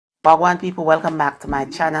Wagwan people, welcome back to my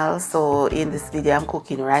channel. So in this video I'm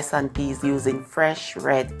cooking rice and peas using fresh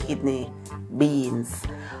red kidney beans,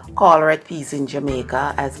 called red peas in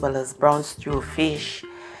Jamaica, as well as brown stew fish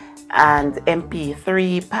and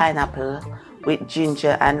MP3 pineapple with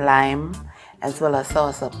ginger and lime, as well as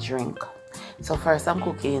sauce up drink. So first I'm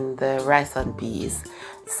cooking the rice and peas.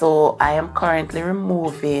 So I am currently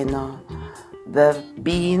removing the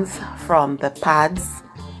beans from the pads,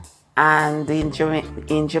 and in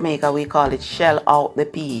Jamaica we call it shell out the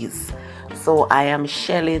peas. So I am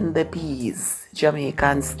shelling the peas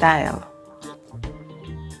Jamaican style.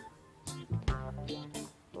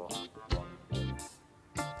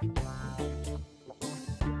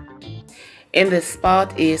 In this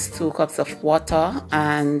pot is 2 cups of water,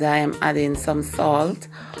 and I am adding some salt,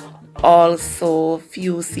 also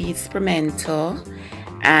few seeds pimento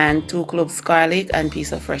and 2 cloves garlic and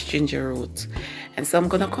piece of fresh ginger root. And so I'm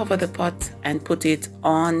gonna cover the pot and put it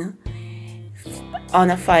on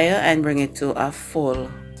a fire and bring it to a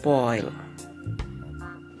full boil.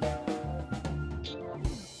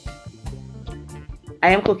 I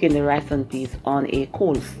am cooking the rice and peas on a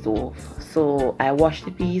coal stove. So I wash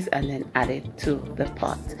the peas and then add it to the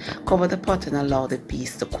pot. Cover the pot and allow the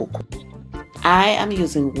peas to cook. I am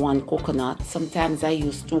using 1 coconut. Sometimes I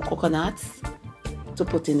use 2 coconuts to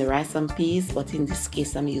put in the rice and peas, but in this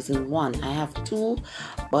case I'm using 1. I have 2,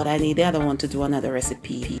 but I need the other one to do another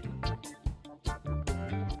recipe.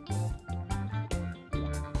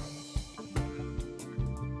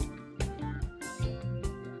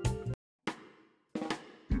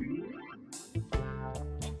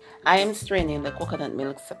 I am straining the coconut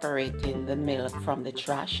milk, separating the milk from the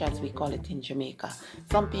trash, as we call it in Jamaica.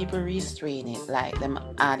 Some people restrain it, like them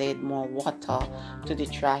added more water to the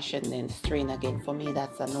trash and then strain again. For me,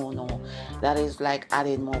 that's a no-no. That is like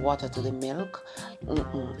adding more water to the milk.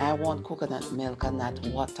 I want coconut milk and not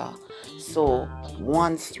water. So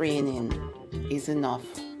 1 straining is enough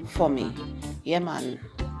for me. Yeah, man.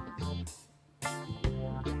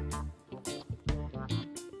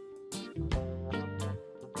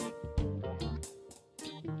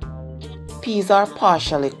 Peas are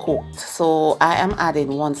partially cooked, so I am adding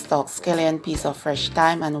 1 stalk scallion, piece of fresh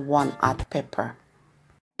thyme and 1 hot pepper.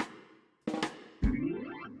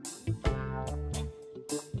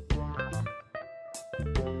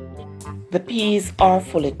 The peas are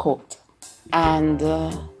fully cooked, and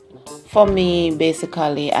for me,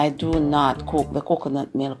 basically, I do not cook the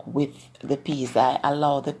coconut milk with the peas. I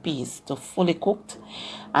allow the peas to fully cooked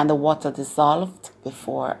and the water dissolved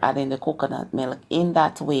before adding the coconut milk. In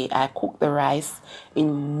that way, I cook the rice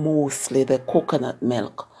in mostly the coconut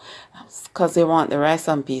milk, because they want the rice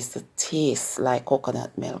and peas to taste like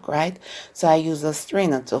coconut milk, right? So I use a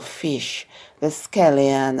strainer to fish the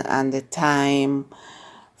scallion and the thyme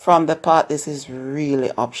from the pot. This is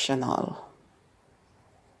really optional.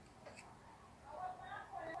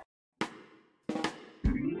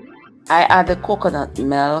 I add the coconut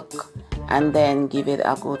milk and then give it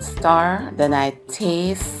a good stir. Then I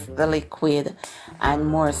taste the liquid and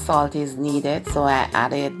more salt is needed, so I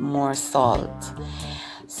added more salt.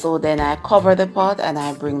 So then I cover the pot and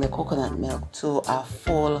I bring the coconut milk to a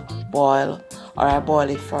full boil, or I boil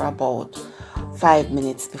it for about 5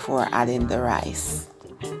 minutes before adding the rice.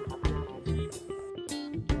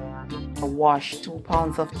 Wash 2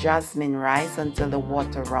 pounds of jasmine rice until the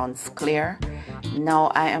water runs clear. Now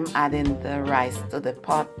I am adding the rice to the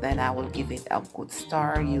pot, then I will give it a good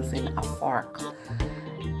stir using a fork.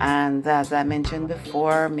 And as I mentioned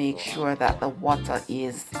before, make sure that the water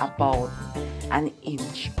is about 1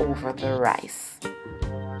 inch over the rice.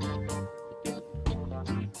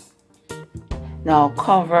 Now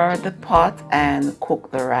cover the pot and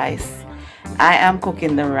cook the rice. I am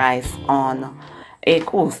cooking the rice on a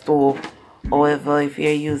coal stove. However, if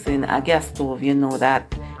you're using a gas stove, you know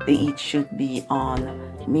that the heat should be on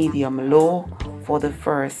medium low for the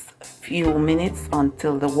first few minutes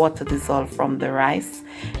until the water dissolves from the rice.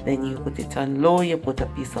 Then you put it on low, you put a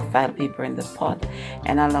piece of file paper in the pot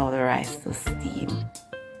and allow the rice to steam.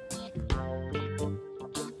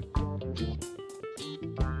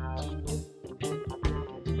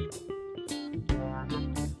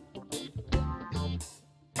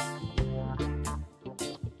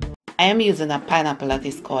 I am using a pineapple that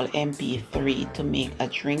is called MP3 to make a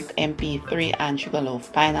drink. MP3 and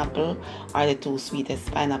Sugarloaf pineapple are the 2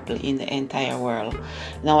 sweetest pineapple in the entire world.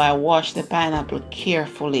 Now I wash the pineapple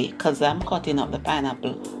carefully because I'm cutting up the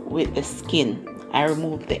pineapple with the skin. I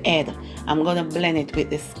remove the head. I'm going to blend it with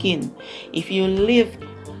the skin. If you live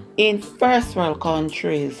in first world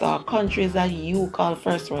countries, or countries that you call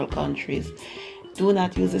first world countries, do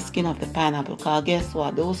not use the skin of the pineapple, because guess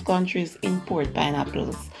what, those countries import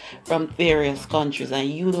pineapples from various countries and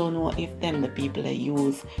you don't know if them the people that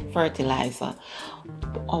use fertilizer.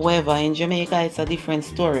 However, in Jamaica it's a different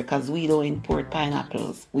story, because we don't import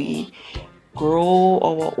pineapples. We grow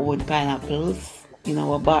our own pineapples in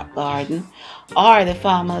our back garden, or the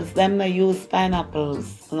farmers them they use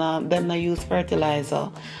pineapples, them they use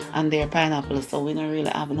fertilizer on their pineapples, so we don't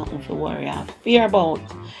really have nothing to worry or fear about.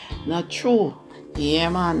 Not true. Yeah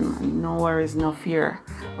man, no worries, no fear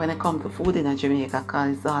when it comes to food in Jamaica,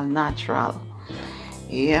 because it's all natural.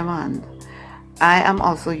 Yeah man. I am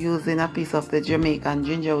also using a piece of the Jamaican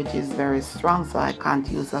ginger, which is very strong, so I can't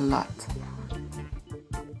use a lot.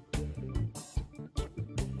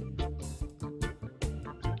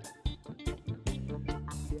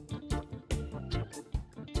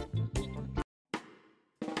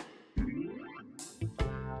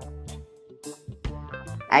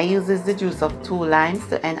 I use the juice of 2 limes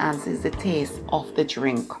to enhance the taste of the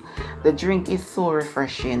drink. The drink is so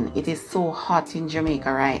refreshing. It is so hot in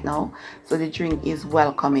Jamaica right now, so the drink is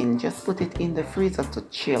welcoming. Just put it in the freezer to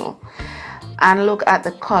chill. And look at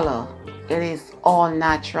the color. It is all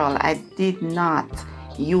natural. I did not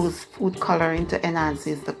use food coloring to enhance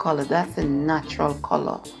the color. That's the natural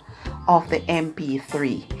color of the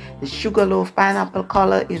MP3. The Sugarloaf pineapple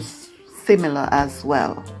color is similar as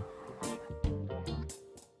well.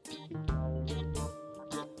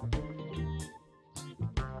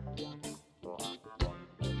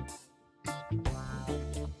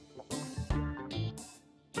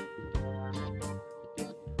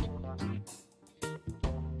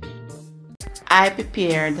 I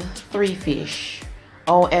prepared 3 fish.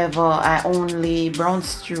 However, I only brown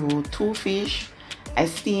stew 2 fish. I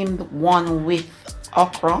steamed 1 with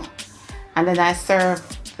okra, and then I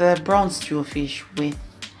served the brown stew fish with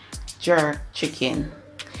jerk chicken.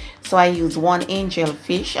 So I use 1 angel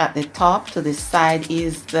fish at the top. To the side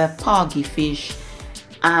is the poggy fish,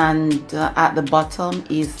 and at the bottom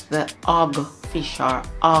is the hog fish or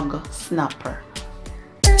hog snapper.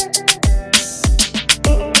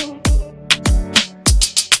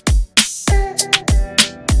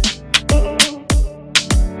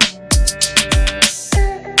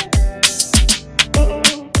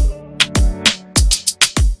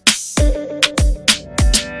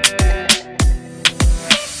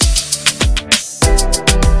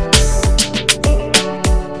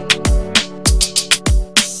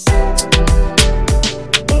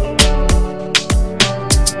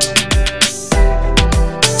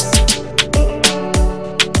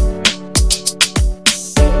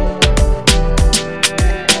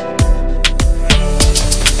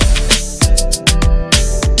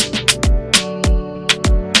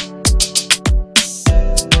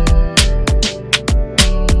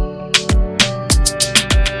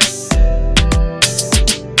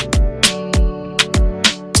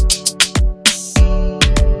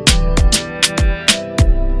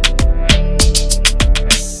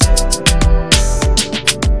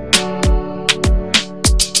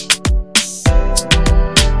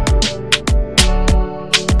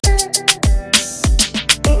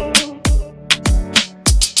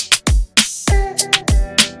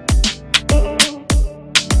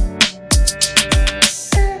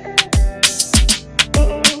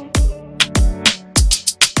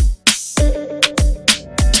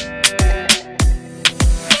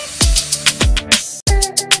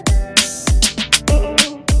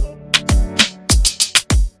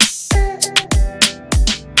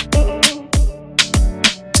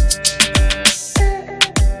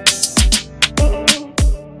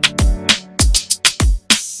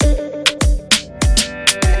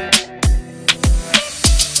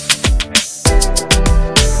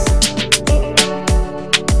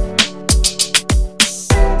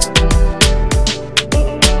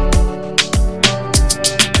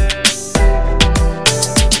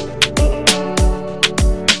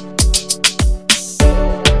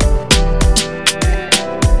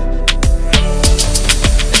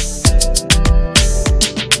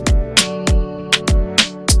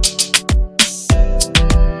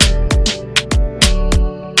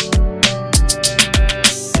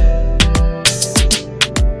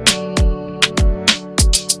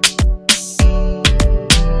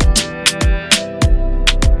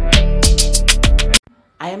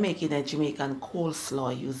 Making a Jamaican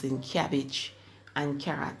coleslaw using cabbage and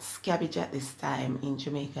carrots. Cabbage at this time in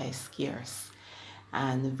Jamaica is scarce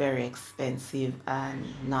and very expensive and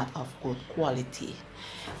not of good quality.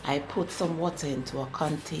 I put some water into a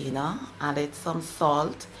container, added some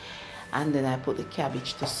salt, and then I put the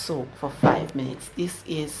cabbage to soak for 5 minutes. This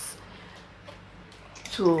is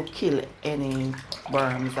to kill any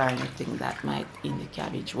worms or anything that might in the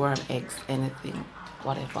cabbage, worm, eggs, anything,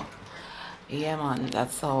 whatever. Yeah man,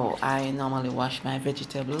 that's how I normally wash my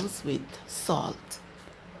vegetables, with salt.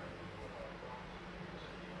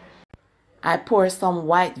 I pour some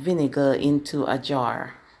white vinegar into a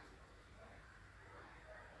jar,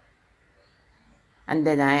 and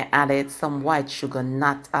then I added some white sugar,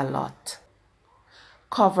 not a lot.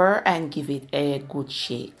 Cover and give it a good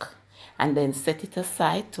shake, and then set it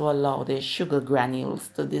aside to allow the sugar granules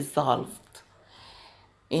to dissolve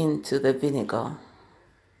into the vinegar.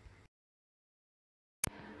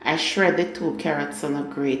 I shred the 2 carrots on a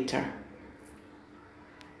grater.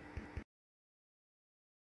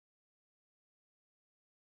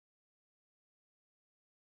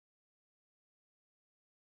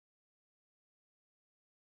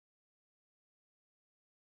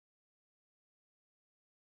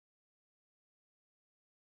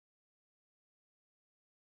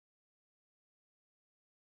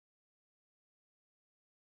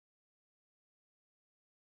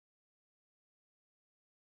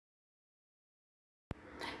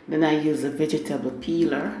 Then I use a vegetable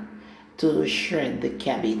peeler to shred the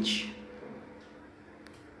cabbage.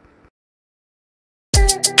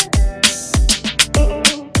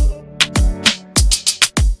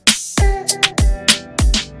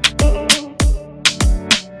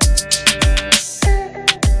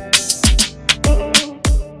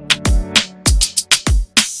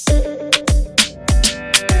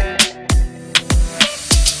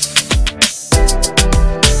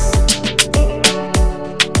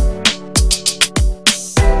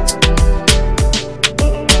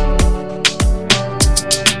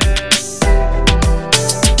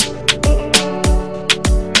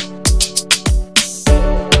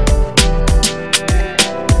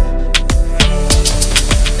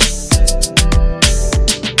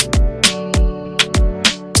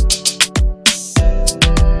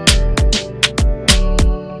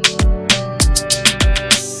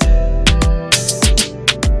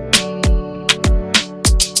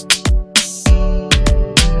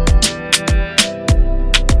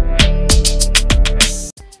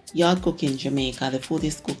 Yard cook in Jamaica, the food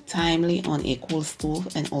is cooked timely on a coal stove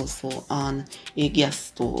and also on a gas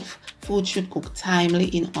stove. Food should cook timely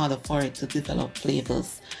in order for it to develop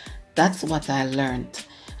flavors. That's what I learned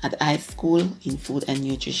at high school in food and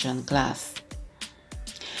nutrition class.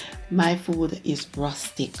 My food is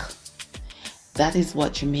rustic. That is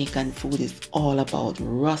what Jamaican food is all about.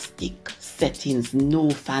 Rustic settings, no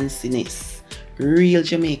fanciness. Real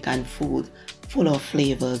Jamaican food, full of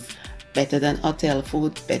flavors. Better than hotel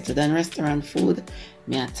food, better than restaurant food.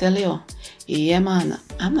 May I tell you, yeah man,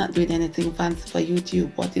 I'm not doing anything fancy for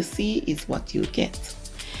YouTube. What you see is what you get.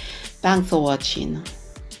 Thanks for watching.